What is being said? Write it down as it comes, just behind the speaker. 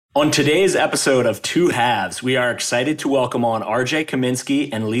On today's episode of Two Halves, we are excited to welcome on RJ Kaminski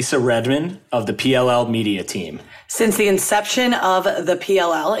and Lisa Redmond of the PLL Media Team. Since the inception of the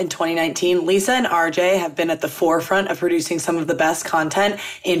PLL in 2019, Lisa and RJ have been at the forefront of producing some of the best content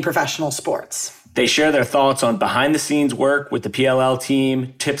in professional sports. They share their thoughts on behind-the-scenes work with the PLL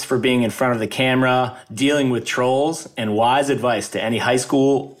team, tips for being in front of the camera, dealing with trolls, and wise advice to any high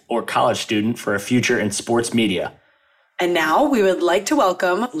school or college student for a future in sports media. And now we would like to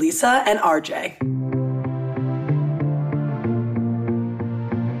welcome Lisa and RJ.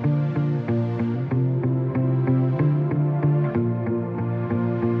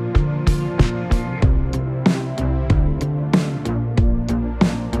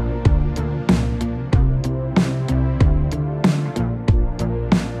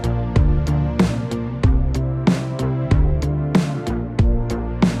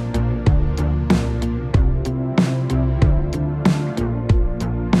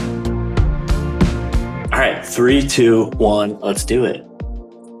 All right, 3, 2, 1, let's do it.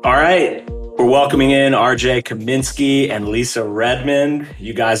 All right, we're welcoming in RJ Kaminski and Lisa Redmond.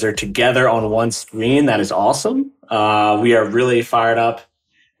 You guys are together on one screen. That is awesome. We are really fired up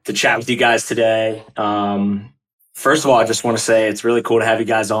to chat with you guys today. First of all, I just want to say it's really cool to have you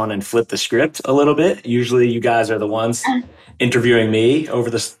guys on and flip the script a little bit. Usually you guys are the ones interviewing me over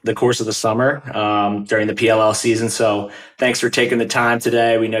the course of the summer during the PLL season. So thanks for taking the time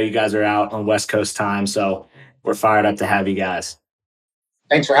today. We know you guys are out on West Coast time, so we're fired up to have you guys.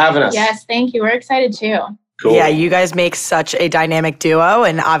 Thanks for having us. Yes, thank you. We're excited too. Cool. Yeah, you guys make such a dynamic duo.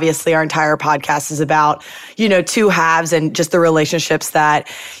 And obviously our entire podcast is about, two halves and just the relationships that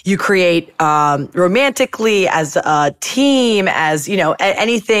you create romantically as a team, as,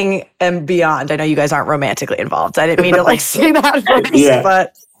 anything and beyond. I know you guys aren't romantically involved. I didn't mean to say that first, Yeah.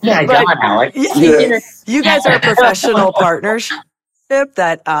 but Alex. you guys are a professional partnership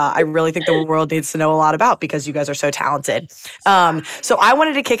that I really think the world needs to know a lot about because you guys are so talented. So I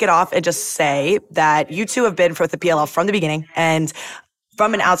wanted to kick it off and just say that you two have been for the PLL from the beginning. And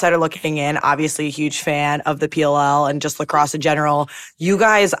from an outsider looking in, obviously a huge fan of the PLL and just lacrosse in general. You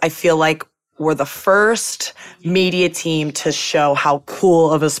guys, I feel like, were the first media team to show how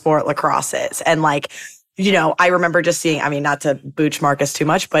cool of a sport lacrosse is. And I remember just seeing, not to booch Marcus too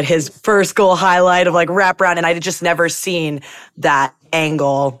much, but his first goal highlight of wraparound, and I had just never seen that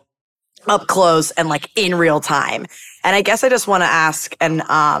angle up close and in real time. And I guess I just want to ask, and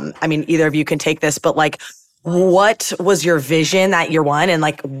either of you can take this, but what was your vision that year one? And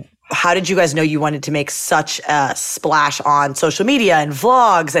how did you guys know you wanted to make such a splash on social media and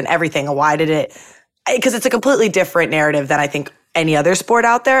vlogs and everything? And why did it? Because it's a completely different narrative than I think any other sport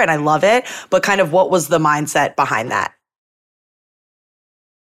out there, and I love it. But kind of what was the mindset behind that?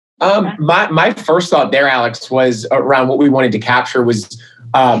 My first thought there, Alex, was around what we wanted to capture was,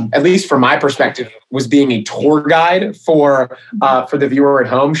 at least from my perspective, was being a tour guide for the viewer at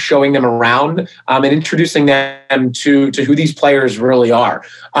home, showing them around and introducing them to who these players really are.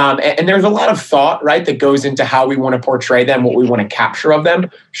 And there's a lot of thought, right, that goes into how we want to portray them, what we want to capture of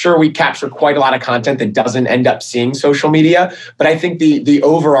them. Sure, we capture quite a lot of content that doesn't end up seeing social media, but I think the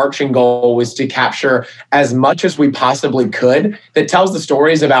overarching goal was to capture as much as we possibly could that tells the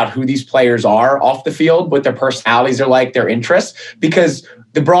stories about who these players are off the field, what their personalities are like, their interests, because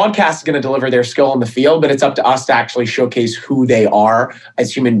the broadcast is going to deliver their skill on the field, but it's up to us to actually showcase who they are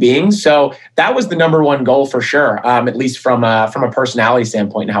as human beings. So that was the number one goal for sure, at least from a personality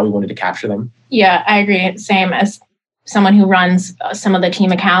standpoint and how we wanted to capture them. Yeah, I agree. Same as someone who runs some of the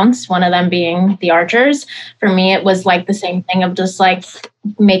team accounts, one of them being the Archers. For me, it was the same thing of just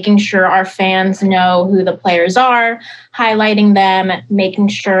making sure our fans know who the players are, highlighting them, making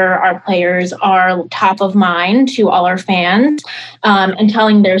sure our players are top of mind to all our fans, and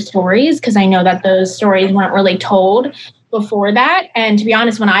telling their stories, because I know that those stories weren't really told before that. And to be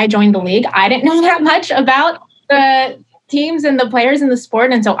honest, when I joined the league, I didn't know that much about the teams and the players in the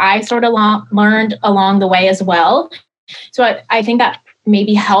sport. And so I sort of learned along the way as well. So I think that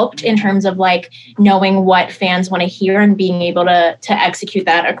maybe helped in terms of knowing what fans want to hear and being able to execute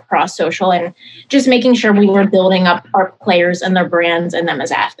that across social and just making sure we were building up our players and their brands and them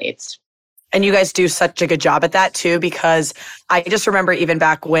as athletes. And you guys do such a good job at that too, because I just remember even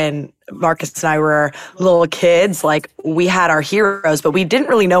back when Marcus and I were little kids, we had our heroes, but we didn't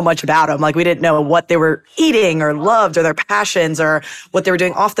really know much about them. We didn't know what they were eating or loved or their passions or what they were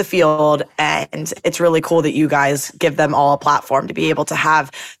doing off the field. And it's really cool that you guys give them all a platform to be able to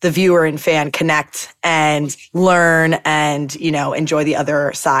have the viewer and fan connect and learn and, enjoy the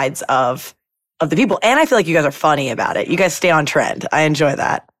other sides of the people. And I feel like you guys are funny about it. You guys stay on trend. I enjoy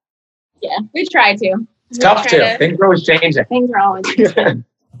that. Yeah, we try to. It's tough too. Things are always changing. Things are always changing.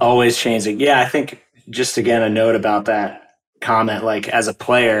 Always changing. Yeah, I think just again, a note about that comment, like as a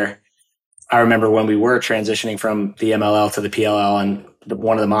player, I remember when we were transitioning from the MLL to the PLL, and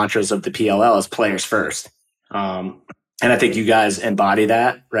one of the mantras of the PLL is players first. And I think you guys embody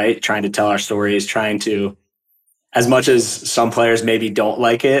that, right? Trying to tell our stories, trying to, as much as some players maybe don't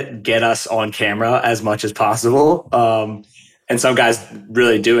like it, get us on camera as much as possible. And some guys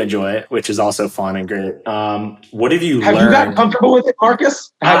really do enjoy it, which is also fun and great. What have you learned? Have you gotten comfortable with it,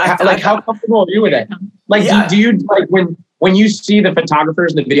 Marcus? How comfortable are you with it? Like, yeah. do you like when you see the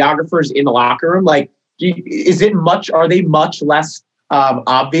photographers and the videographers in the locker room? Like, are they much less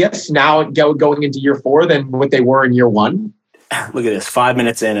obvious now going into year 4 than what they were in year 1? Look at this, 5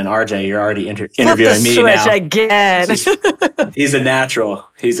 minutes in, and RJ, you're already interviewing me now. Again. He's a natural.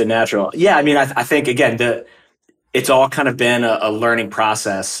 Yeah, I mean, I think, again, it's all kind of been a learning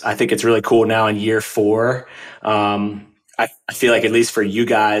process. I think it's really cool now in year 4. I feel like, at least for you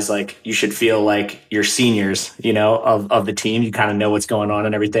guys, like, you should feel like you're seniors, of the team. You kind of know what's going on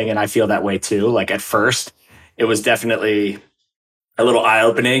and everything. And I feel that way too. Like, at first, it was definitely a little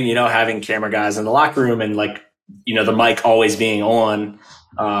eye-opening, having camera guys in the locker room and, like, the mic always being on,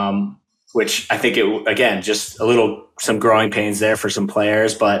 which I think again, just some growing pains there for some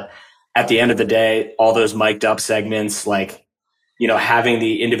players. But at the end of the day, all those mic'd up segments, like, having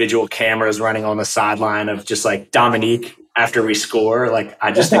the individual cameras running on the sideline of just like Dominique after we score, like,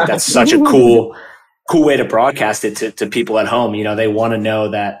 I just think that's such a cool way to broadcast it to people at home. They want to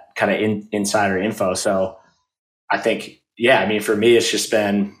know that kind of insider info. So I think, yeah, I mean, for me, it's just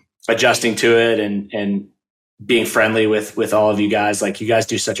been adjusting to it and being friendly with all of you guys. Like, you guys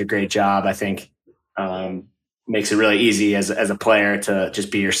do such a great job. I think makes it really easy as a player to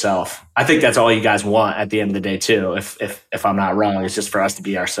just be yourself. I think that's all you guys want at the end of the day too. If I'm not wrong, it's just for us to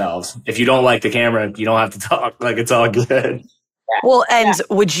be ourselves. If you don't like the camera, you don't have to talk. Like, it's all good. Well, and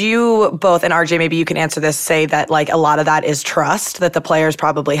would you both, and RJ, maybe you can answer this, say that like a lot of that is trust that the players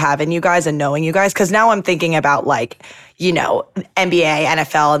probably have in you guys and knowing you guys? Because now I'm thinking about like, NBA,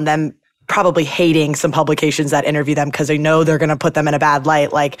 NFL, and them probably hating some publications that interview them because they know they're going to put them in a bad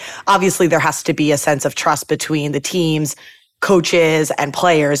light. Like, obviously there has to be a sense of trust between the teams, coaches and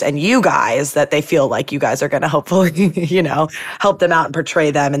players and you guys, that they feel like you guys are going to hopefully, help them out and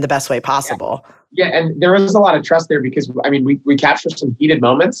portray them in the best way possible. Yeah. And there is a lot of trust there because, I mean, we capture some heated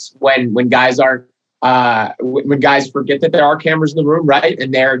moments when guys aren't, when guys forget that there are cameras in the room, right?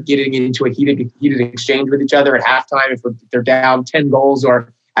 And they're getting into a heated exchange with each other at halftime if they're down 10 goals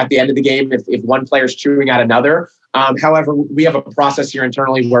or at the end of the game if one player's chewing at another. However, we have a process here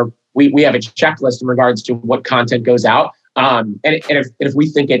internally where we have a checklist in regards to what content goes out. And if we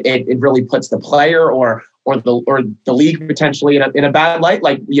think it really puts the player or the league potentially in a bad light,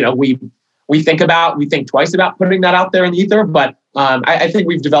 like, we think twice about putting that out there in the ether. But I think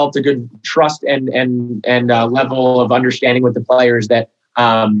we've developed a good trust and level of understanding with the players that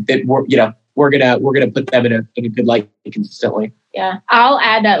we're gonna put them in a good light consistently. Yeah, I'll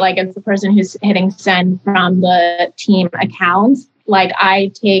add that, like, as the person who's hitting send from the team accounts, like, I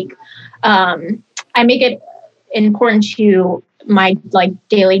make it important to my like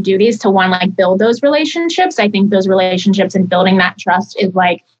daily duties to build those relationships. I think those relationships and building that trust is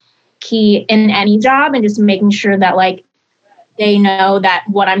like key in any job, and just making sure that like they know that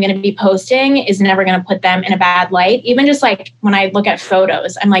what I'm going to be posting is never going to put them in a bad light. Even just like when I look at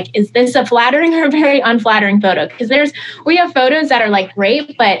photos, I'm like, is this a flattering or a very unflattering photo? Because we have photos that are like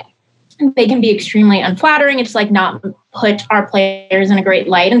great, but they can be extremely unflattering. It's like not put our players in a great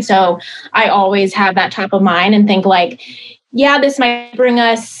light. And so I always have that top of mind and think like, yeah, this might bring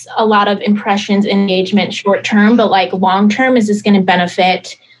us a lot of impressions, engagement short term, but like long term, is this going to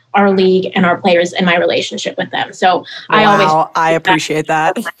benefit our league and our players and my relationship with them? So I appreciate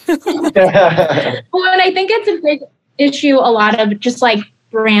that. Well, and I think it's a big issue a lot of just like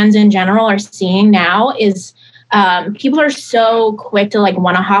brands in general are seeing now is people are so quick to like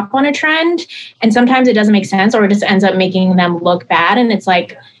want to hop on a trend, and sometimes it doesn't make sense or it just ends up making them look bad. And it's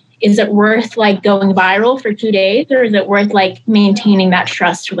like, is it worth like going viral for 2 days, or is it worth like maintaining that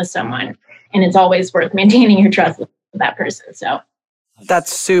trust with someone? And it's always worth maintaining your trust with that person. So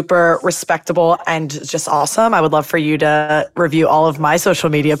that's super respectable and just awesome. I would love for you to review all of my social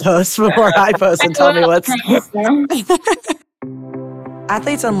media posts before I post and tell me what's...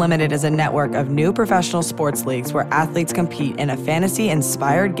 Athletes Unlimited is a network of new professional sports leagues where athletes compete in a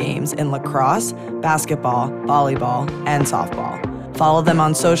fantasy-inspired games in lacrosse, basketball, volleyball, and softball. Follow them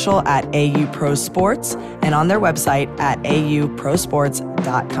on social at AU Pro Sports and on their website at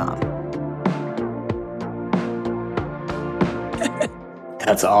auprosports.com.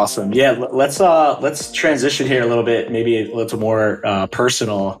 That's awesome. Yeah, let's transition here a little bit, maybe a little more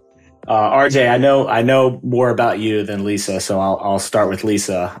personal. RJ, I know more about you than Lisa, so I'll start with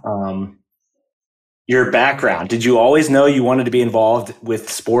Lisa. Your background. Did you always know you wanted to be involved with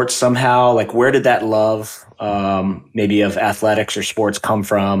sports somehow? Like, where did that love, maybe of athletics or sports, come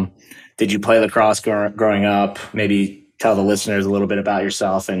from? Did you play lacrosse growing up? Maybe tell the listeners a little bit about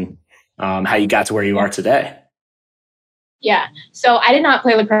yourself and how you got to where you are today. Yeah. So I did not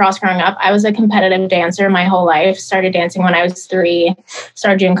play lacrosse growing up. I was a competitive dancer my whole life. Started dancing when I was 3,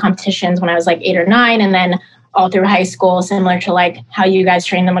 started doing competitions when I was like 8 or 9. And then all through high school, similar to like how you guys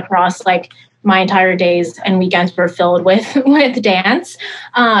trained in lacrosse, like my entire days and weekends were filled with dance.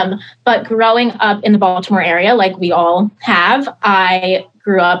 But growing up in the Baltimore area, like we all have, I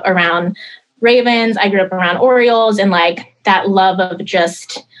grew up around Ravens. I grew up around Orioles, and like that love of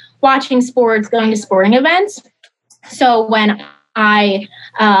just watching sports, going to sporting events. So when I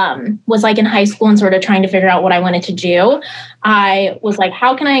was like in high school and sort of trying to figure out what I wanted to do, I was like,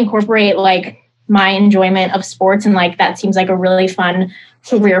 how can I incorporate like my enjoyment of sports? And like, that seems like a really fun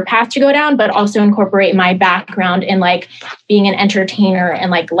career path to go down, but also incorporate my background in like being an entertainer and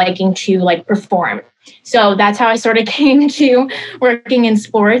like liking to like perform. So that's how I sort of came to working in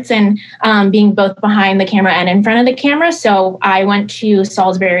sports and being both behind the camera and in front of the camera. So I went to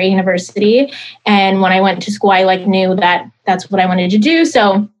Salisbury University, and when I went to school, I like knew that that's what I wanted to do.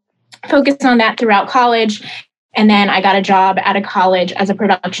 So focused on that throughout college. And then I got a job at a college as a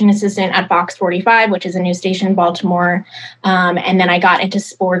production assistant at Fox 45, which is a news station in Baltimore. And then I got into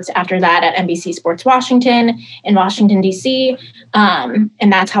sports after that at NBC Sports Washington in Washington, D.C. And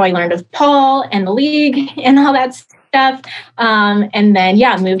that's how I learned of Paul and the league and all that stuff. And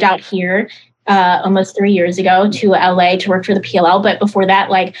then, moved out here almost 3 years ago to LA to work for the PLL. But before that,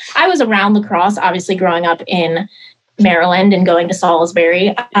 like I was around lacrosse, obviously growing up in Maryland and going to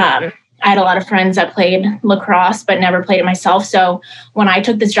Salisbury. I had a lot of friends that played lacrosse, but never played it myself. So when I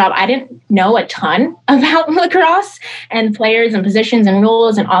took this job, I didn't know a ton about lacrosse and players and positions and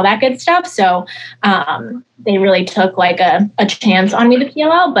rules and all that good stuff. So they really took like a chance on me, the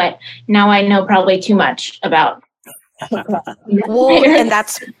PLL, but now I know probably too much about lacrosse. Well, and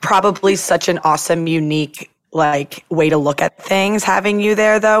that's probably such an awesome, unique like way to look at things, having you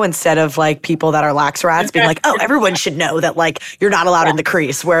there though, instead of like people that are lax rats being like, oh, everyone should know that like you're not allowed in the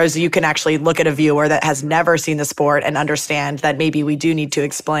crease. Whereas you can actually look at a viewer that has never seen the sport and understand that maybe we do need to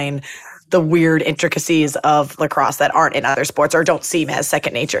explain the weird intricacies of lacrosse that aren't in other sports or don't seem as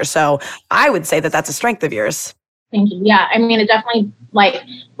second nature. So I would say that that's a strength of yours. Thank you. Yeah. I mean, it definitely, like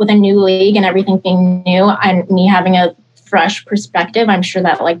with a new league and everything being new and me having a fresh perspective, I'm sure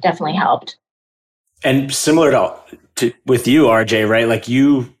that like definitely helped. And similar to with you, RJ, right? Like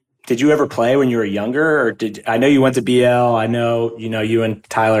did you ever play when you were younger, or I know you went to BL? I know, you and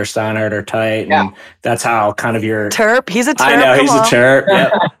Tyler Steinhardt are tight, and that's how kind of your Terp. He's a Terp. I know he's a Terp.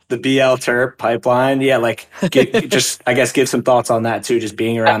 Yeah, the BL Terp pipeline. Yeah, like give some thoughts on that too. Just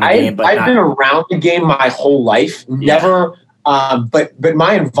being around the game, but I've been around the game my whole life. Never, but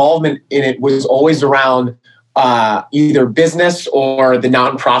my involvement in it was always around either business or the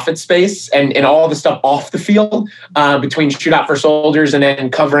nonprofit space and all the stuff off the field between Shootout for Soldiers and then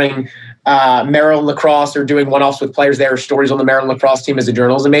covering Maryland lacrosse or doing one-offs with players there, stories on the Maryland lacrosse team as a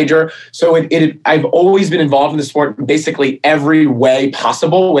journalism major. So I've always been involved in the sport in basically every way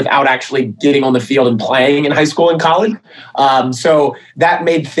possible without actually getting on the field and playing in high school and college. So that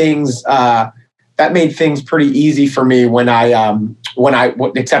made things pretty easy for me when I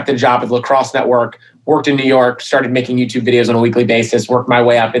accepted a job at Lacrosse Network, worked in New York, started making YouTube videos on a weekly basis, worked my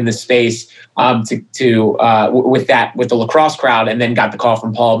way up in the space with the lacrosse crowd, and then got the call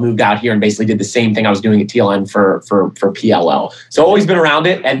from Paul, moved out here, and basically did the same thing I was doing at TLN for PLL. So always been around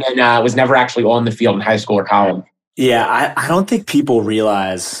it, and then was never actually on the field in high school or college. Yeah, I don't think people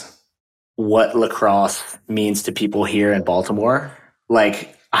realize what lacrosse means to people here in Baltimore.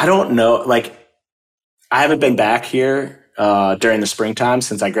 Like, I don't know, like, I haven't been back here during the springtime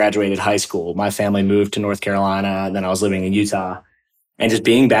since I graduated high school. My family moved to North Carolina, and then I was living in Utah. And just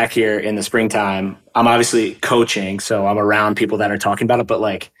being back here in the springtime, I'm obviously coaching, so I'm around people that are talking about it, but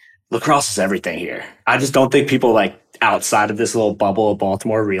like lacrosse is everything here. I just don't think people like outside of this little bubble of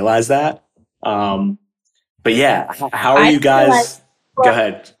Baltimore realize that. But yeah, how are you guys? Go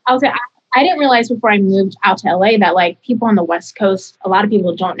ahead. I didn't realize before I moved out to LA that like people on the West Coast, a lot of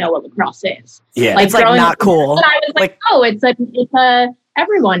people don't know what lacrosse is. Yeah, like, it's like not cool. And I was like,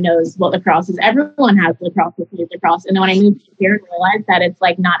 everyone knows what lacrosse is. Everyone has lacrosse, lacrosse. And then when I moved here and realized that it's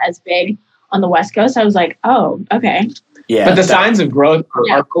like not as big on the West Coast, I was like, oh, okay. Yeah. But the signs of growth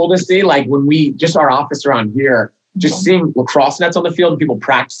are cool to see. Like when our office around here, just seeing lacrosse nets on the field and people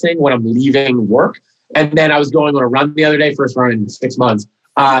practicing when I'm leaving work. And then I was going on a run the other day, first run in 6 months.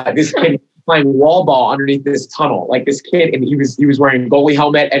 This kid playing wall ball underneath this tunnel, like this kid, and he was wearing a goalie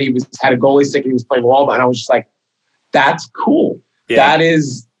helmet and had a goalie stick and he was playing wall ball. And I was just like, that's cool. Yeah.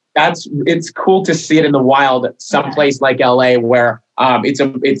 It's cool to see it in the wild, someplace like LA where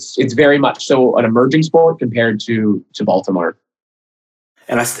it's very much so an emerging sport compared to Baltimore.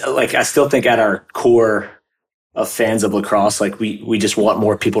 And I still think at our core of fans of lacrosse, like we just want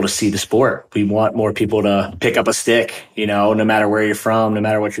more people to see the sport. We want more people to pick up a stick, no matter where you're from, no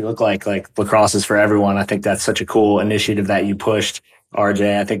matter what you look like lacrosse is for everyone. I think that's such a cool initiative that you pushed,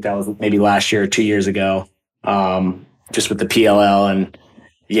 RJ. I think that was maybe last year or 2 years ago, just with the PLL. And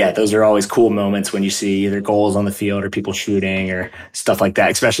yeah, those are always cool moments when you see either goals on the field or people shooting or stuff like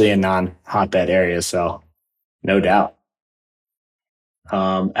that, especially in non-hotbed areas. So no doubt.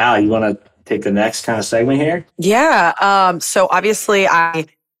 Al, you want to take the next kind of segment here? Yeah. So obviously I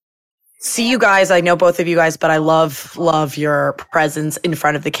see you guys. I know both of you guys, but I love your presence in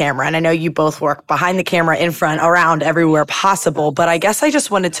front of the camera. And I know you both work behind the camera, in front, around, everywhere possible. But I guess I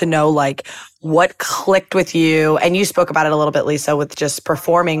just wanted to know, like, what clicked with you? And you spoke about it a little bit, Lisa, with just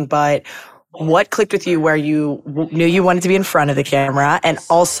performing, but what clicked with you where you knew you wanted to be in front of the camera? And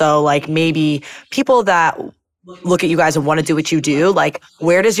also, like, maybe people that look at you guys and want to do what you do, like,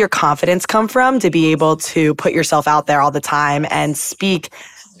 where does your confidence come from to be able to put yourself out there all the time and speak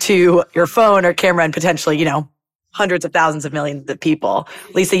to your phone or camera and potentially, hundreds of thousands of millions of people?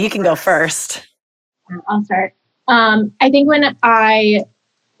 Lisa, you can go first. I'll start. I think when I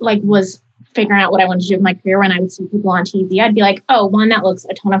was figuring out what I wanted to do with my career, when I would see people on TV, I'd be like, oh, one, that looks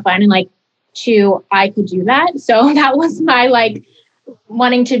a ton of fun. And two, I could do that. So that was my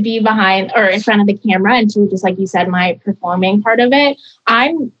wanting to be behind or in front of the camera, and two, just like you said, my performing part of it.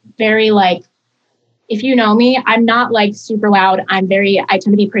 I'm very if you know me, I'm not super loud. I tend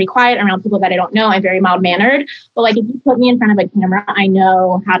to be pretty quiet around people that I don't know. I'm very mild mannered, but if you put me in front of a camera, I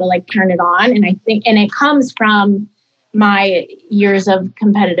know how to turn it on. And I think, and it comes from my years of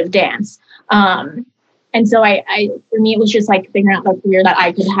competitive dance. And so for me, it was just figuring out a career that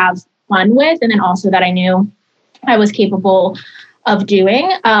I could have fun with. And then also that I knew I was capable of doing.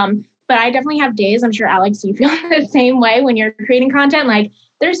 But I definitely have days, I'm sure, Alex, you feel the same way when you're creating content.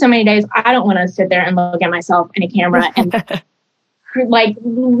 There's so many days I don't want to sit there and look at myself in a camera and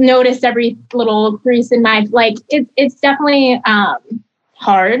notice every little crease in my, it's definitely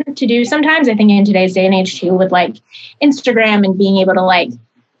hard to do sometimes. I think in today's day and age too, with Instagram and being able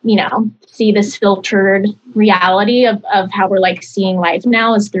to see this filtered reality of how we're seeing life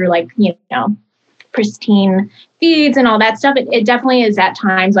now is through pristine feeds and all that stuff. It definitely is at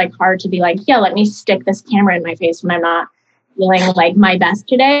times hard to be let me stick this camera in my face when I'm not feeling my best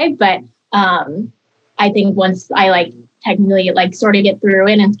today. But I think once I technically sort of get through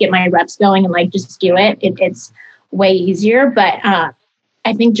it and get my reps going and just do it, it's way easier. But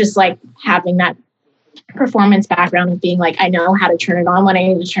I think just having that performance background of being I know how to turn it on when I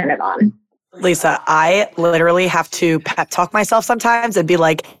need to turn it on. Lisa, I literally have to pep talk myself sometimes and be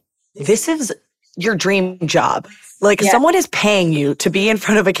this is your dream job. Someone is paying you to be in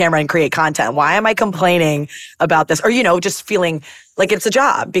front of a camera and create content. Why am I complaining about this? Or, just feeling like it's a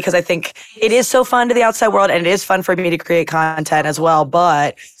job, because I think it is so fun to the outside world and it is fun for me to create content as well.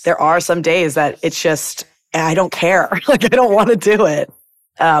 But there are some days that it's just, I don't care. I don't want to do it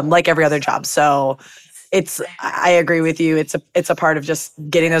like every other job. So I agree with you. It's a part of just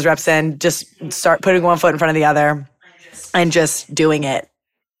getting those reps in, just start putting one foot in front of the other and just doing it.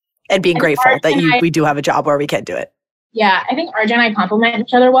 And being grateful that we do have a job where we can do it. Yeah, I think RJ and I complement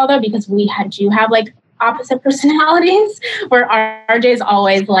each other well, though, because we do have opposite personalities, where RJ is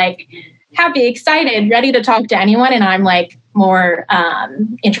always happy, excited, ready to talk to anyone. And I'm more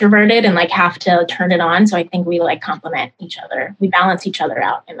introverted and have to turn it on. So I think we complement each other. We balance each other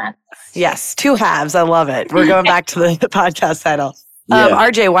out in that. Yes, two halves. I love it. We're going back to the podcast title.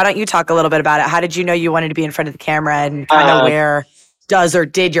 RJ, why don't you talk a little bit about it? How did you know you wanted to be in front of the camera, and kind of where does or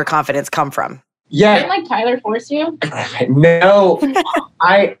did your confidence come from? Yeah. Didn't Tyler force you? No,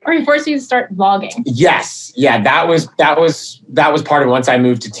 or he forced you to start vlogging? Yes. Yeah. That was part of it once I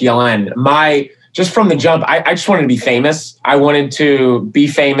moved to TLN. Just from the jump, I just wanted to be famous. I wanted to be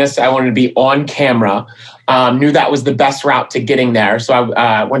famous. I wanted to be on camera. Knew that was the best route to getting there. So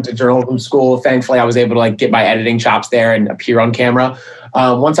I went to journalism school. Thankfully, I was able to get my editing chops there and appear on camera.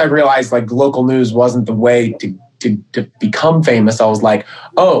 Once I realized local news wasn't the way to become famous, I was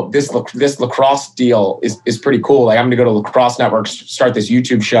oh, this lacrosse deal is pretty cool. I'm going to go to Lacrosse Network, start this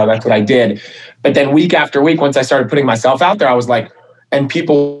YouTube show. That's what I did. But then week after week, once I started putting myself out there, I was and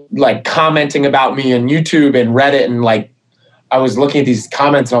people like commenting about me on YouTube and Reddit. And like, I was looking at these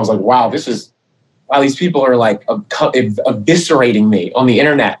comments and I was like, wow, these people are like eviscerating me on the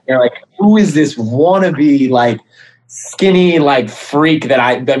internet. They're like, who is this wannabe, like, skinny, like, freak that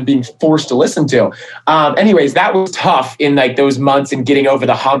I'm being forced to listen to? Anyways, that was tough in like those months and getting over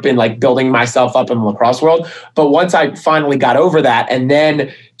the hump and like building myself up in the lacrosse world. But once I finally got over that and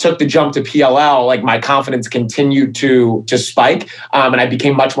then took the jump to PLL, like, my confidence continued to spike. And I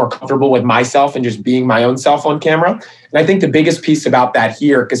became much more comfortable with myself and just being my own self on camera. And I think the biggest piece about that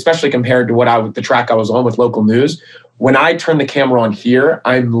here, especially compared to the track I was on with local news, when I turn the camera on here,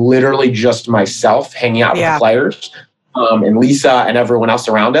 I'm literally just myself hanging out with the players, and Lisa and everyone else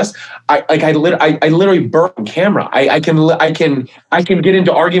around us. I literally burn on camera. I can get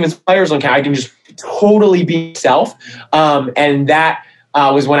into arguments with players on camera. I can just totally be myself. And that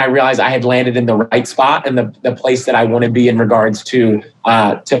was when I realized I had landed in the right spot and the place that I want to be in regards to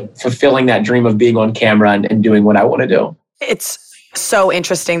fulfilling that dream of being on camera and doing what I want to do. It's so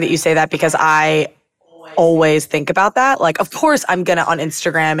interesting that you say that, because I always think about that. Like, of course, I'm going to, on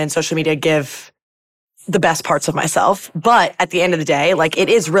Instagram and social media, give the best parts of myself. But at the end of the day, like, it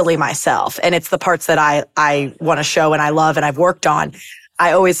is really myself. And it's the parts that I want to show and I love and I've worked on.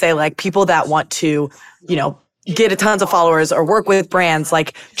 I always say, like, people that want to, get a tons of followers or work with brands,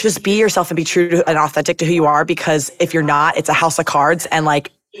 like, just be yourself and be true to and authentic to who you are. Because if you're not, it's a house of cards and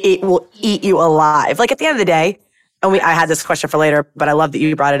like, it will eat you alive. Like, at the end of the day, and I had this question for later, but I love that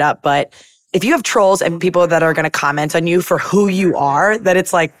you brought it up. But if you have trolls and people that are going to comment on you for who you are, that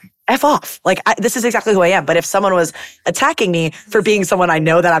it's like, F off. Like, this is exactly who I am. But if someone was attacking me for being someone I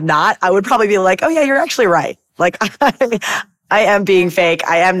know that I'm not, I would probably be like, oh yeah, you're actually right. Like, I am being fake.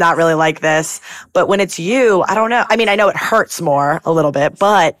 I am not really like this. But when it's you, I don't know. I mean, I know it hurts more a little bit,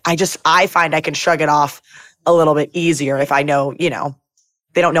 but I find I can shrug it off a little bit easier if I know,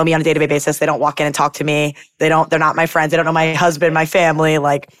 they don't know me on a day-to-day basis. They don't walk in and talk to me. They're not my friends. They don't know my husband, my family.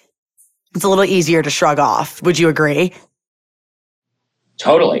 Like, it's a little easier to shrug off. Would you agree?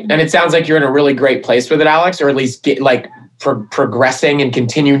 Totally. And it sounds like you're in a really great place with it, Alex, or at least progressing and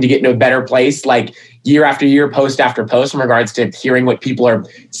continuing to get into a better place, like year after year, post after post, in regards to hearing what people are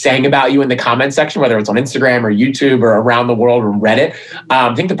saying about you in the comment section, whether it's on Instagram or YouTube or around the world or Reddit.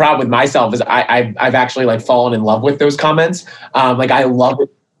 I think the problem with myself is I've actually like fallen in love with those comments. Like, I love it.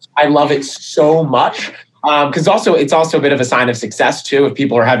 I love it so much. Because it's also a bit of a sign of success too, if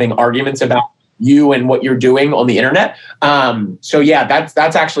people are having arguments about you and what you're doing on the internet. So yeah,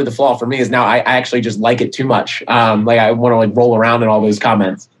 that's actually the flaw for me, is now I actually just like it too much. Like, I want to like roll around in all those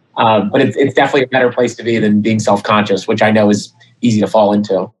comments. But it's definitely a better place to be than being self-conscious, which I know is easy to fall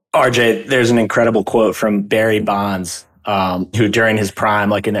into. RJ, there's an incredible quote from Barry Bonds, who during his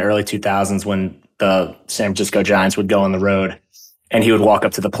prime, like in the early 2000s, when the San Francisco Giants would go on the road and he would walk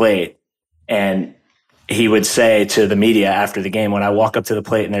up to the plate and he would say to the media after the game, when I walk up to the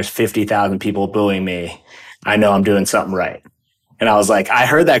plate and there's 50,000 people booing me, I know I'm doing something right. And I was like, I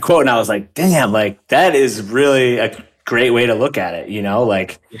heard that quote and I was like, damn, like, that is really a great way to look at it.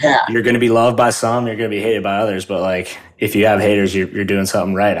 Like, you're going to be loved by some, you're going to be hated by others. But like, if you have haters, you're doing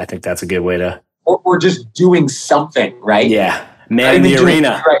something right. I think that's a good way to. Or just doing something right. Yeah. Man in the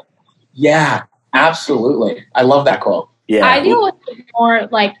arena. Right. Yeah, absolutely. I love that quote. Yeah. I deal with more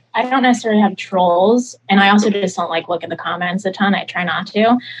like, I don't necessarily have trolls, and I also just don't like look at the comments a ton. I try not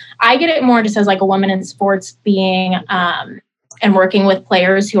to. I get it more just as like a woman in sports, being and working with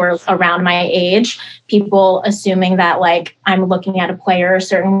players who are around my age, people assuming that like I'm looking at a player a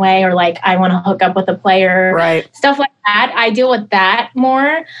certain way, or like I want to hook up with a player, right? Stuff like that. I deal with that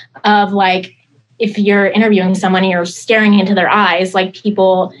more of like, if you're interviewing someone and you're staring into their eyes, like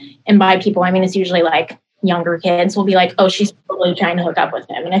people, and by people, I mean, it's usually like younger kids will be like, oh, she's probably trying to hook up with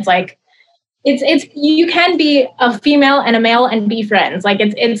him. And it's like, it's you can be a female and a male and be friends. Like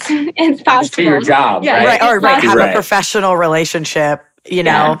it's possible. It's your job. Yeah, right. Or right, have a professional relationship,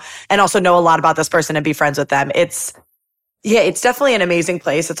 and also know a lot about this person and be friends with them. It's definitely an amazing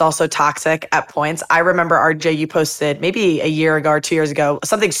place. It's also toxic at points. I remember, RJ, you posted maybe a year ago or 2 years ago,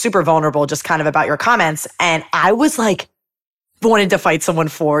 something super vulnerable, just kind of about your comments. And I was like, wanted to fight someone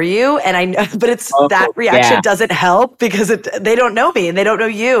for you. And I know, but it's that reaction doesn't help, because they don't know me and they don't know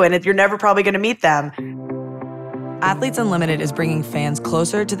you, and you're never probably going to meet them. Athletes Unlimited is bringing fans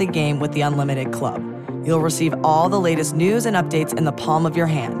closer to the game with the Unlimited Club. You'll receive all the latest news and updates in the palm of your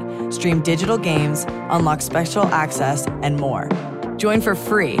hand, stream digital games, unlock special access, and more. Join for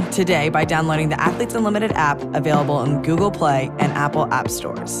free today by downloading the Athletes Unlimited app, available in Google Play and Apple App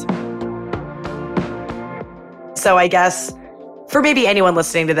Stores. So I guess for maybe anyone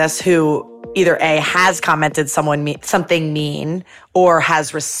listening to this who either A, has commented something mean or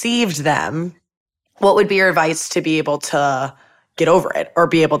has received them, what would be your advice to be able to get over it or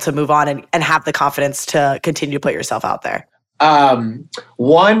be able to move on and have the confidence to continue to put yourself out there?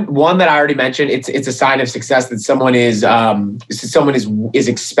 One that I already mentioned, it's a sign of success that someone is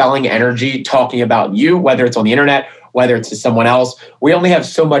expelling energy talking about you, whether it's on the internet, whether it's to someone else. We only have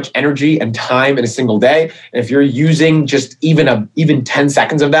so much energy and time in a single day. And if you're using just even 10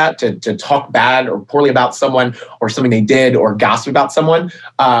 seconds of that to talk bad or poorly about someone or something they did or gossip about someone,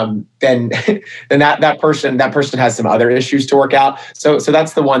 then that person has some other issues to work out. So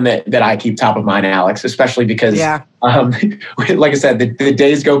that's the one that I keep top of mind, Alex, especially because like I said, the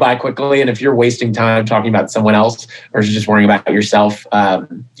days go by quickly, and if you're wasting time talking about someone else or just worrying about yourself,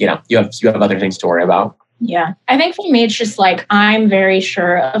 you have other things to worry about. Yeah. I think for me, it's just like, I'm very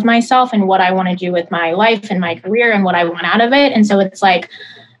sure of myself and what I want to do with my life and my career and what I want out of it. And so it's like,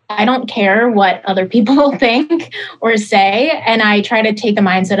 I don't care what other people think or say. And I try to take the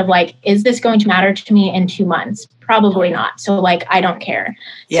mindset of like, is this going to matter to me in 2 months? Probably not. So like, I don't care.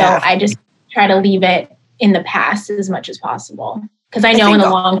 Yeah. So I just try to leave it in the past as much as possible. Because I know in the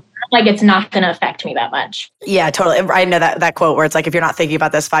long term, like it's not going to affect me that much. Yeah, totally. I know that quote where it's like, if you're not thinking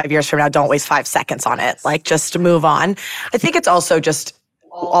about this 5 years from now, don't waste 5 seconds on it. Like just move on. I think it's also just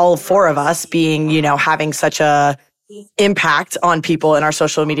all 4 of us being, having such a impact on people in our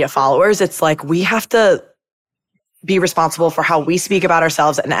social media followers. It's like, we have to be responsible for how we speak about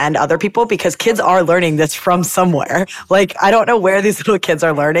ourselves and other people, because kids are learning this from somewhere. Like, I don't know where these little kids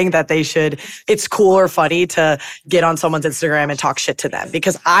are learning that it's cool or funny to get on someone's Instagram and talk shit to them,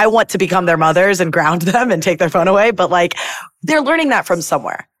 because I want to become their mothers and ground them and take their phone away. But like, they're learning that from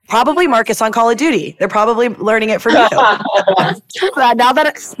somewhere. Probably Marcus on Call of Duty. They're probably learning it from you.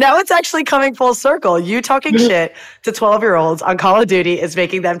 Now it's actually coming full circle. You talking shit to 12-year-olds on Call of Duty is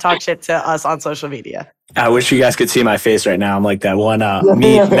making them talk shit to us on social media. I wish you guys could see my face right now. I'm like that one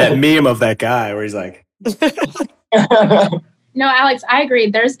that meme of that guy where he's like. No, Alex, I agree.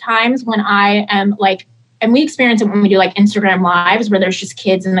 There's times when I am like, and we experience it when we do like Instagram lives where there's just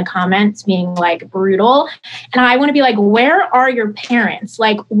kids in the comments being like brutal. And I want to be like, where are your parents?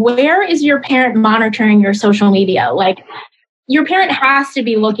 Like, where is your parent monitoring your social media? Like, your parent has to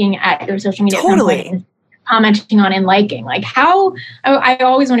be looking at your social media. Totally. Commenting on and liking. Like, how I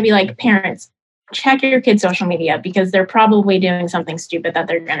always want to be like, parents, check your kids' social media because they're probably doing something stupid that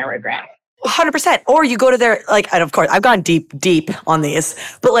they're going to regret. 100%. Or you go to their, like, and of course, I've gone deep on these,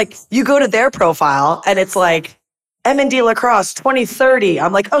 but like, you go to their profile and it's like, M&D Lacrosse 2030.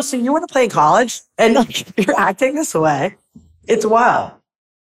 I'm like, oh, so you want to play in college? And like, you're acting this way. It's wild.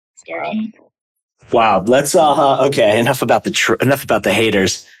 Scary. Wow. Let's, okay, enough about the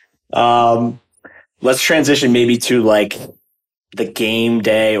haters. Let's transition maybe to like the game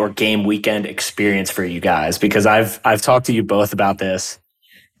day or game weekend experience for you guys, because I've talked to you both about this.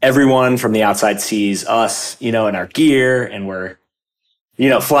 Everyone from the outside sees us, in our gear, and we're,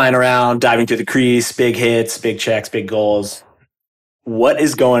 flying around, diving through the crease, big hits, big checks, big goals. What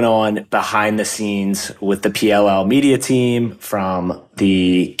is going on behind the scenes with the PLL Media Team, from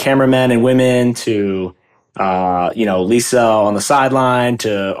the cameramen and women to, Lisa on the sideline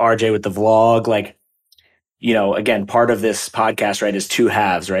to RJ with the vlog? Like, again, part of this podcast, right, is Two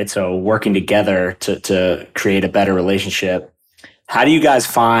Halves, right? So working together to create a better relationship. How do you guys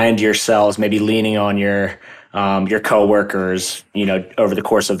find yourselves maybe leaning on your coworkers, over the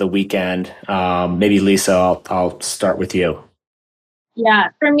course of the weekend? Maybe Lisa, I'll start with you. Yeah,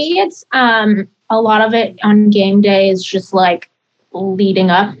 for me, it's a lot of it on game day is just like leading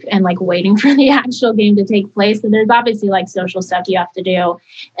up and like waiting for the actual game to take place. So there's obviously like social stuff you have to do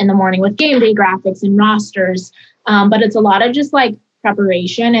in the morning with game day graphics and rosters, but it's a lot of just like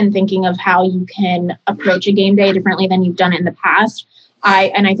preparation and thinking of how you can approach a game day differently than you've done it in the past.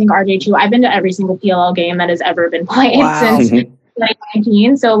 I think RJ too, I've been to every single PLL game that has ever been played since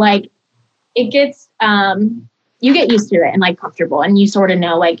 2019. So like it gets, you get used to it and like comfortable, and you sort of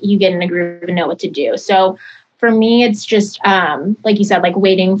know, like you get in a groove and know what to do. So for me, it's just, like you said, like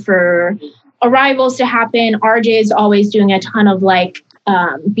waiting for arrivals to happen. RJ is always doing a ton of like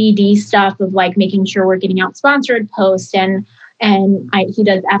BD stuff of like making sure we're getting out sponsored posts, and he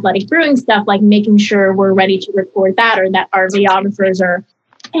does athletic brewing stuff, like making sure we're ready to record that, or that our videographers are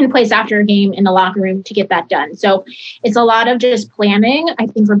in place after a game in the locker room to get that done. So it's a lot of just planning, I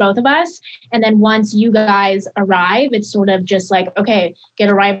think, for both of us. And then once you guys arrive, it's sort of just like, okay, get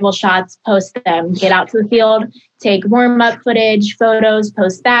arrival shots, post them, get out to the field, take warm-up footage, photos,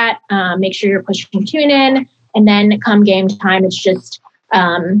 post that, make sure you're pushing tune in. And then come game time, it's just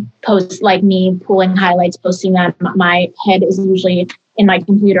post, like me pulling highlights, posting that. My head is usually in my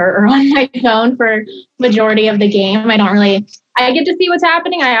computer or on my phone for majority of the game. I get to see what's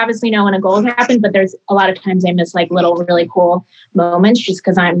happening. I obviously know when a goal has happened, but there's a lot of times I miss like little really cool moments just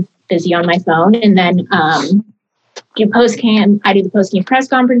because I'm busy on my phone. And then I do the post-game press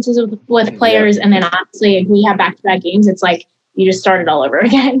conferences with players. And then honestly, if we have back-to-back games, it's like you just start it all over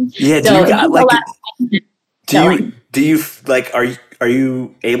again. Yeah. Are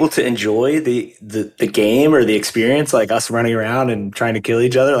you able to enjoy the game or the experience, like us running around and trying to kill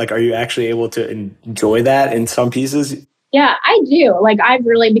each other? Like, are you actually able to enjoy that in some pieces? Yeah, I do. Like, I've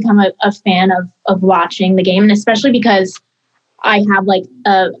really become a fan of watching the game, and especially because I have like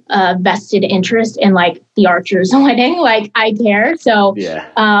a vested interest in like the Archers winning. Like, I care. So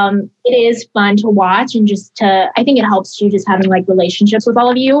it is fun to watch, and I think it helps you just having like relationships with all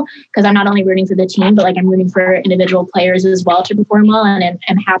of you, because I'm not only rooting for the team, but like I'm rooting for individual players as well to perform well, and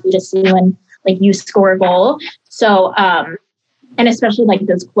I'm happy to see when like you score a goal. So and especially like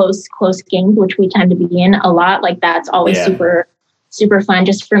those close games, which we tend to be in a lot, like that's always super, super fun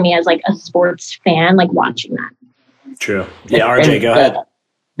just for me as like a sports fan, like watching that. True. Yeah, RJ, go ahead.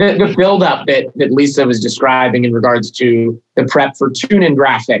 The build-up that Lisa was describing in regards to the prep for tune-in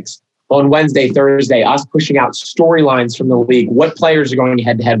graphics on Wednesday, Thursday, us pushing out storylines from the league, what players are going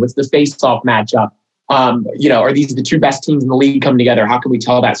head-to-head, what's the face-off matchup, are these the two best teams in the league coming together? How can we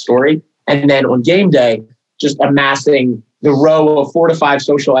tell that story? And then on game day, just amassing the row of 4 to 5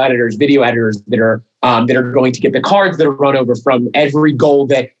 social editors, video editors that are going to get the cards that are run over from every goal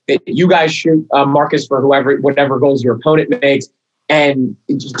that you guys shoot, Marcus, for whatever goals your opponent makes, and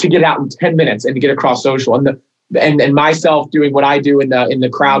to get out in 10 minutes and to get across social, and myself doing what I do in the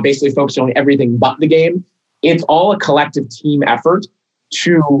crowd, basically focusing on everything but the game. It's all a collective team effort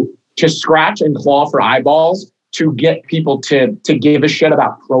to scratch and claw for eyeballs to get people to give a shit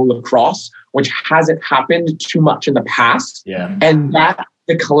about pro lacrosse, which hasn't happened too much in the past. Yeah. And that's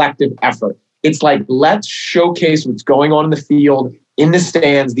the collective effort. It's like, let's showcase what's going on in the field, in the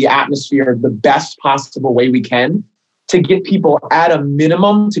stands, the atmosphere, the best possible way we can to get people at a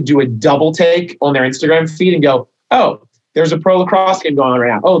minimum to do a double take on their Instagram feed and go, oh, there's a pro lacrosse game going on right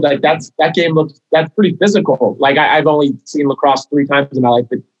now. Oh, that's pretty physical. Like I've only seen lacrosse 3 times in my life,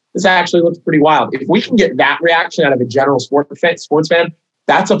 but this actually looks pretty wild. If we can get that reaction out of a general sports fan,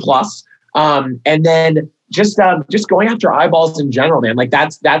 that's a plus. And then just going after eyeballs in general, man. Like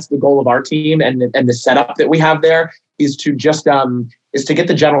that's the goal of our team, and the setup that we have there is to just is to get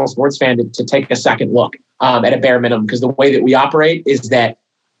the general sports fan to take a second look at a bare minimum, because the way that we operate is that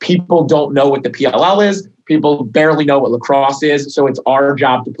people don't know what the PLL is. People barely know what lacrosse is. So it's our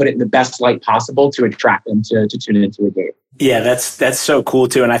job to put it in the best light possible to attract them to tune into a game. Yeah, that's so cool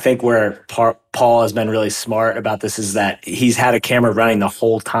too. And I think where Paul has been really smart about this is that he's had a camera running the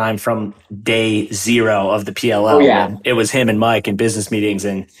whole time from day 0 of the PLL. Oh, yeah. And it was him and Mike in business meetings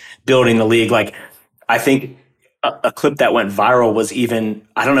and building the league. Like, I think a clip that went viral was even,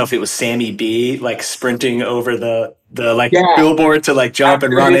 I don't know if it was Sammy B, like sprinting over the billboard to like jump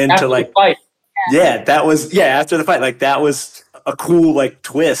and run into like, that was, after the fight. Like, that was a cool like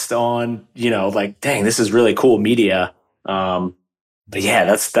twist on, like, dang, this is really cool media. But yeah,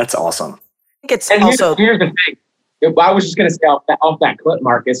 that's awesome. I think it's here's the thing. I was just going to say off that clip,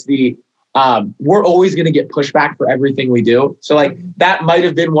 Marcus, we're always going to get pushback for everything we do. So like that might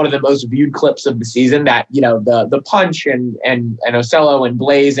have been one of the most viewed clips of the season, that, the punch and Ocello and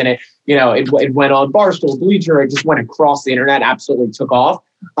Blaze, and it went on Barstool, Bleacher. It just went across the internet, absolutely took off.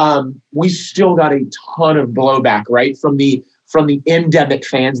 We still got a ton of blowback, right? From the endemic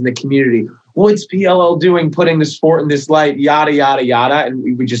fans in the community. What's PLL doing, putting the sport in this light, yada, yada, yada. And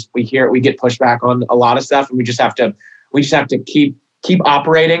we hear it, we get pushback on a lot of stuff, and we just have to keep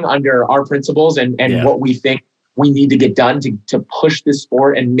operating under our principles and what we think we need to get done to push this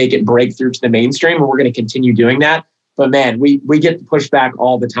sport and make it break through to the mainstream. And we're going to continue doing that. But man, we get pushback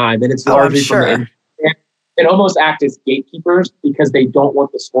all the time, and it's largely from it almost act as gatekeepers, because they don't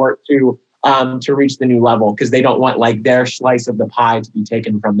want the sport to reach the new level, because they don't want like their slice of the pie to be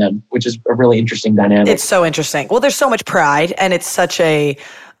taken from them, which is a really interesting dynamic. It's so interesting. Well, there's so much pride, and it's such a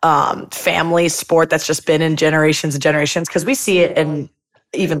family sport that's just been in generations and generations, because we see it in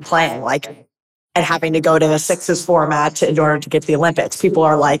even playing, like, and having to go to the 6s format in order to get to the Olympics. People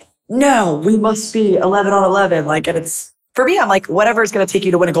are like, no, we must be 11 on 11. Like, and it's, for me, I'm like, whatever is going to take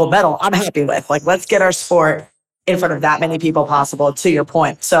you to win a gold medal, I'm happy with. Like, let's get our sport in front of that many people possible, to your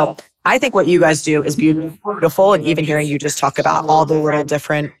point. So I think what you guys do is beautiful. And even hearing you just talk about all the little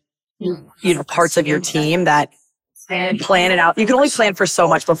different, parts of your team that plan it out. You can only plan for so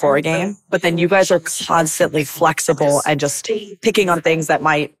much before a game, but then you guys are constantly flexible and just picking on things that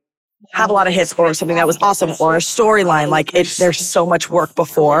might have a lot of hits or something that was awesome or a storyline. Like there's so much work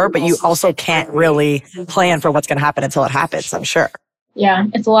before, but you also can't really plan for what's going to happen until it happens, I'm sure. Yeah,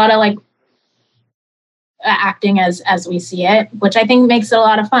 it's a lot of like acting as we see it, which I think makes it a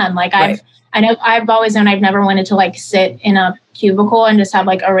lot of fun. Like I've always known I've never wanted to like sit in a cubicle and just have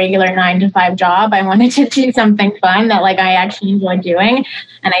like a regular 9-to-5 job. I wanted to do something fun that like I actually enjoy doing.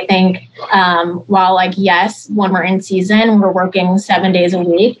 And I think while like, yes, when we're in season, we're working 7 days a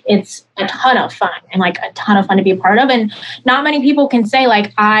week, it's a ton of fun and like a ton of fun to be a part of. And not many people can say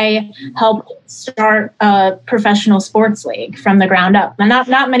like, I helped start a professional sports league from the ground up. And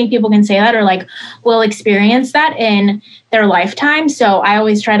not many people can say that or like will experience that in their lifetime. So I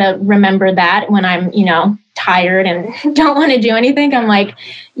always try to remember that when I'm, tired and don't want to do anything. I'm like,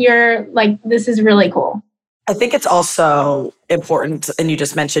 you're like, this is really cool. I think it's also important, and you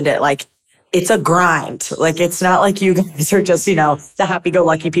just mentioned it, like it's a grind. Like it's not like you guys are just, the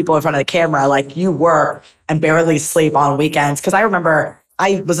happy-go-lucky people in front of the camera. Like you work and barely sleep on weekends. Because I remember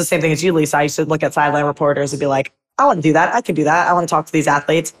I was the same thing as you, Lisa. I used to look at sideline reporters and be like, I want to do that. I can do that. I want to talk to these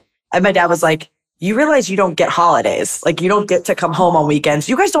athletes. And my dad was like, you realize you don't get holidays. Like you don't get to come home on weekends.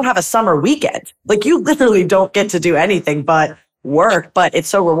 You guys don't have a summer weekend. Like you literally don't get to do anything but work, but it's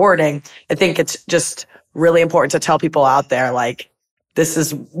so rewarding. I think it's just really important to tell people out there, like, this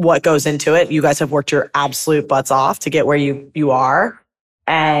is what goes into it. You guys have worked your absolute butts off to get where you are.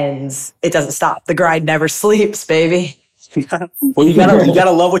 And it doesn't stop. The grind never sleeps, baby. Well, you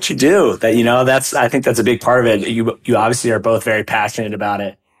gotta love what you do. I think that's a big part of it. You obviously are both very passionate about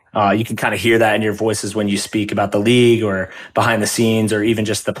it. You can kind of hear that in your voices when you speak about the league or behind the scenes or even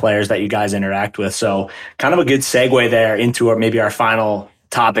just the players that you guys interact with. So kind of a good segue there into maybe our final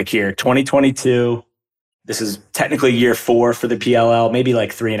topic here. 2022. This is technically year 4 for the PLL, maybe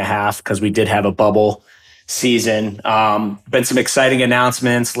like 3.5 because we did have a bubble season. Been some exciting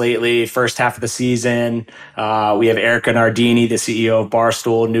announcements lately. First half of the season, we have Erica Nardini, the CEO of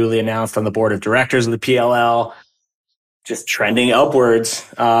Barstool, newly announced on the board of directors of the PLL. Just trending upwards.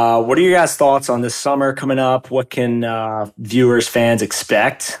 What are your guys' thoughts on this summer coming up? What can viewers, fans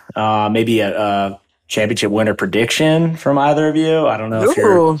expect? Maybe a championship winner prediction from either of you. I don't know if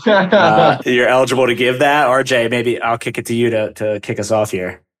you're eligible to give that. RJ, maybe I'll kick it to you to kick us off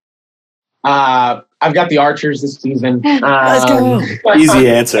here. I've got the Archers this season. Let's go. Easy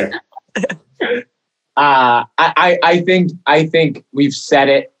answer. I think we've said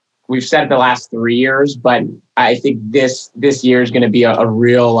it. We've said it the last 3 years, but I think this year is going to be a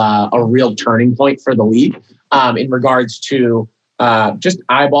real turning point for the league in regards to just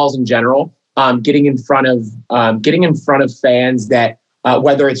eyeballs in general. Getting in front of fans that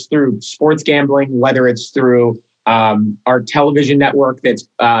whether it's through sports gambling, whether it's through our television network that's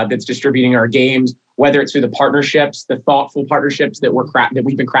distributing our games, whether it's through the partnerships, the thoughtful partnerships that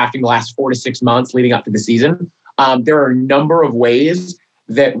we've been crafting the last 4 to 6 months leading up to the season. There are a number of ways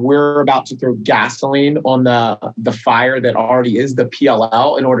that we're about to throw gasoline on the fire that already is the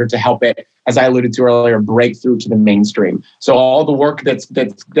PLL in order to help it, as I alluded to earlier, break through to the mainstream. So all the work that's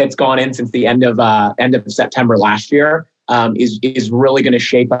gone in since the end of September last year is really going to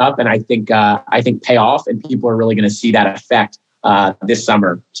shape up, and I think pay off, and people are really going to see that effect this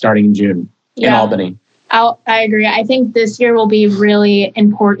summer, starting in June in Albany. I agree. I think this year will be really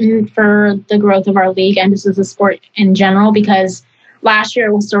important for the growth of our league and just as a sport in general, because last year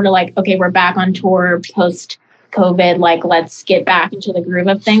it was sort of like, okay, we're back on tour post-COVID. Like, let's get back into the groove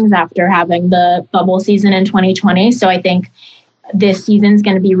of things after having the bubble season in 2020. So I think this season's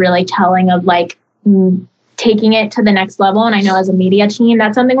going to be really telling of like taking it to the next level. And I know as a media team,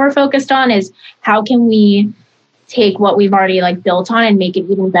 that's something we're focused on, is how can we take what we've already like built on and make it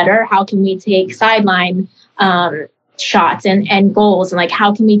even better? How can we take sideline shots and goals, and like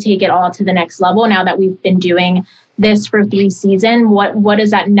how can we take it all to the next level now that we've been doing this for 3 seasons? What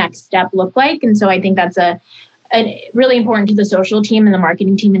does that next step look like? And so I think that's a really important to the social team and the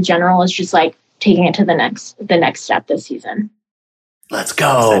marketing team in general, is just like taking it to the next step this season. Let's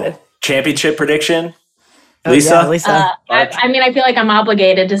go. Championship prediction. Lisa? Yeah, Lisa. I feel like I'm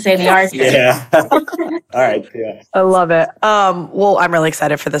obligated to say the Archers. Yeah. All right. Yeah. I love it. Well, I'm really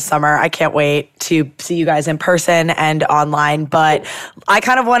excited for this summer. I can't wait to see you guys in person and online. But I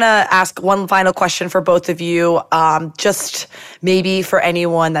kind of want to ask one final question for both of you. Just maybe for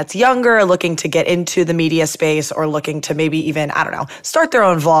anyone that's younger, looking to get into the media space, or looking to maybe even, start their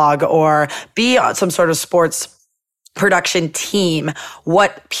own vlog or be on some sort of sports production team,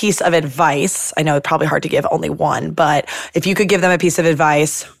 what piece of advice, I know it's probably hard to give only one, but if you could give them a piece of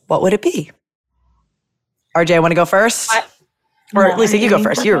advice, what would it be? RJ, want to go first? Or Lisa, you go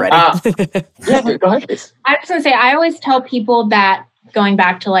first. You're ready. Yeah, go ahead. I was going to say, I always tell people that, going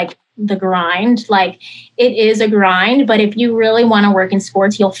back to like the grind. Like it is a grind, but if you really want to work in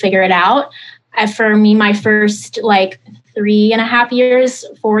sports, you'll figure it out. For me, my first like 3.5 years,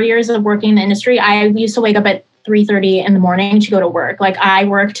 4 years of working in the industry, I used to wake up at 3:30 in the morning to go to work. Like I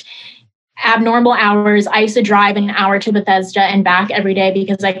worked abnormal hours. I used to drive an hour to Bethesda and back every day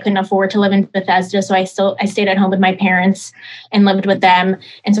because I couldn't afford to live in Bethesda. So I stayed at home with my parents and lived with them.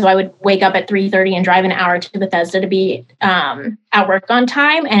 And so I would wake up at 3:30 and drive an hour to Bethesda to be at work on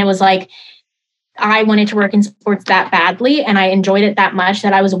time. And it was like, I wanted to work in sports that badly. And I enjoyed it that much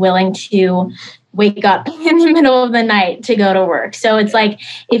that I was willing to wake up in the middle of the night to go to work. So it's like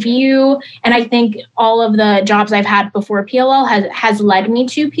and I think all of the jobs I've had before PLL has led me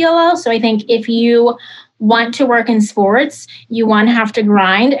to PLL. So I think if you want to work in sports, you want to have to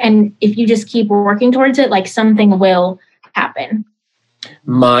grind. And if you just keep working towards it, like something will happen.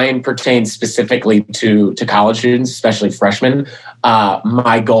 Mine pertains specifically to college students, especially freshmen.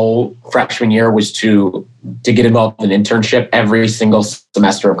 My goal freshman year was to get involved in an internship every single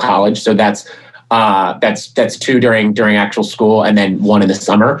semester of college. So that's 2 during actual school and then 1 in the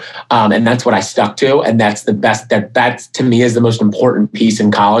summer. And that's what I stuck to. And that's the best, that's to me is the most important piece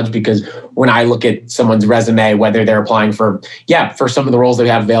in college, because when I look at someone's resume, whether they're applying for some of the roles that we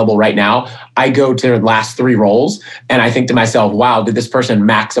have available right now, I go to the last 3 roles and I think to myself, wow, did this person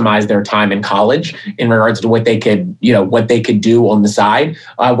maximize their time in college in regards to what they could do on the side,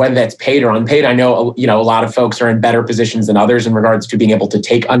 whether that's paid or unpaid. I know, a lot of folks are in better positions than others in regards to being able to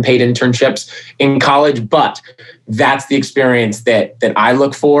take unpaid internships in college, but that's the experience that I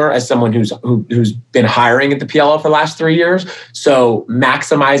look for as someone who's been hiring at the PLL for the last 3 years. So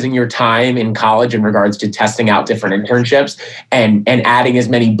maximizing your time in college in regards to testing out different internships and adding as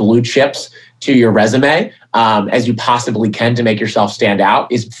many blue chips to your resume as you possibly can to make yourself stand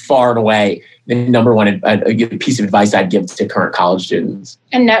out is far and away the number one piece of advice I'd give to current college students.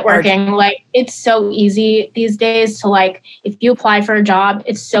 And networking, like it's so easy these days to like, if you apply for a job,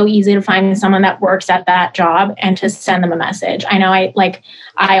 it's so easy to find someone that works at that job and to send them a message. I know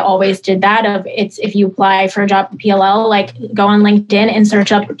I always did that if you apply for a job at PLL, like go on LinkedIn and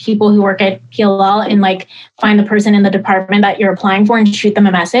search up people who work at PLL and like find the person in the department that you're applying for and shoot them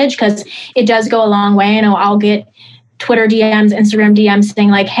a message, because it does go a long way. I know I'll get Twitter DMs, Instagram DMs saying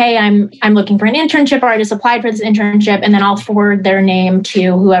like, hey, I'm looking for an internship, or I just applied for this internship. And then I'll forward their name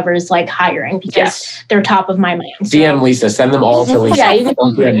to whoever's like hiring because they're top of my mind. So, DM Lisa, send them all to Lisa. Yeah, you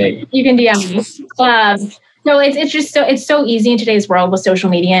can DM me. No, it's just it's so easy in today's world with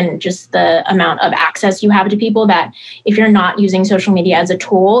social media and just the amount of access you have to people that if you're not using social media as a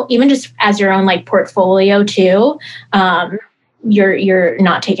tool, even just as your own like portfolio too, you're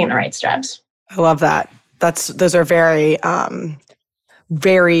not taking the right steps. I love that. Those are very,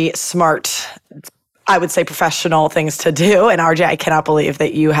 very smart, I would say, professional things to do. And RJ, I cannot believe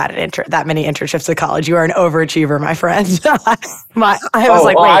that you had that many internships at college. You are an overachiever, my friend.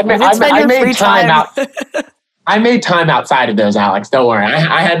 I made time out. I made time outside of those, Alex. Don't worry.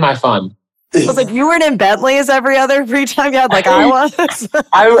 I had my fun. I was like, you weren't in Bentley's every other free time you had, like I was.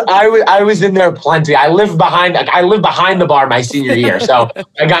 I was in there plenty. I lived behind the bar my senior year, so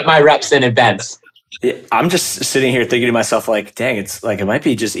I got my reps in at Ben's. Yeah, I'm just sitting here thinking to myself, like, dang, it's like it might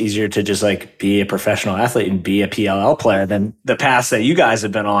be just easier to just like be a professional athlete and be a PLL player than the path that you guys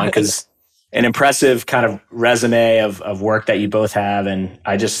have been on, because an impressive kind of resume of work that you both have. And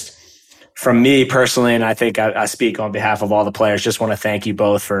I just, from me personally, and I think I speak on behalf of all the players, just want to thank you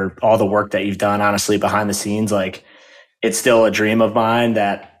both for all the work that you've done, honestly, behind the scenes. Like, it's still a dream of mine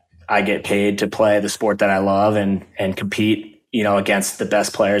that I get paid to play the sport that I love and compete, against the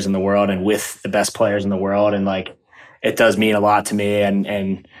best players in the world and with the best players in the world. And like, it does mean a lot to me.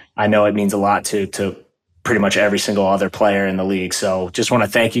 And I know it means a lot to pretty much every single other player in the league. So just want to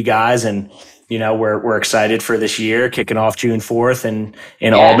thank you guys. And, we're excited for this year, kicking off June 4th and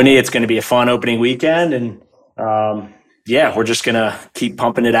in Albany. It's going to be a fun opening weekend. And we're just going to keep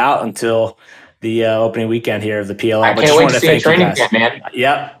pumping it out until the opening weekend here of the PLL. I can't wait to see a training camp, man.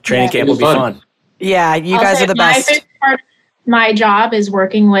 Yep. Training camp will be fun. Yeah. You guys are the best. My job is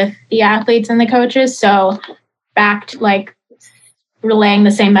working with the athletes and the coaches. So back to like relaying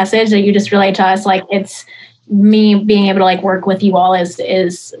the same message that you just relayed to us, like it's me being able to like work with you all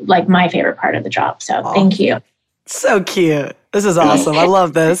is like my favorite part of the job. So thank you. So cute. This is awesome. I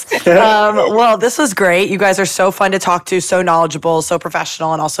love this. Well, this was great. You guys are so fun to talk to, so knowledgeable, so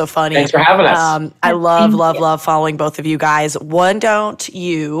professional, and also funny. Thanks for having us. I love following both of you guys. Why don't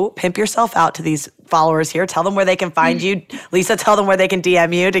you pimp yourself out to these followers here? Tell them where they can find you. Lisa, tell them where they can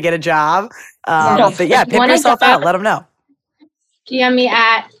DM you to get a job. But yeah, pimp yourself out. Let them know. DM me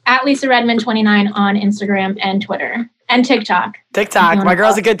at Lisa Redmond 29 on Instagram and Twitter. And TikTok. TikTok. My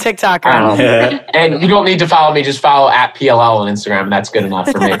girl's a good TikToker. And you don't need to follow me. Just follow at PLL on Instagram. That's good enough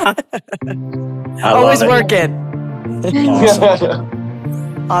for me. Always working.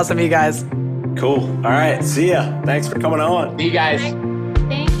 Awesome. Awesome, you guys. Cool. All right. See ya. Thanks for coming on. See you guys.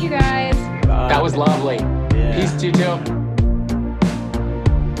 Thank you guys. Bye. That was lovely. Yeah. Peace to you too.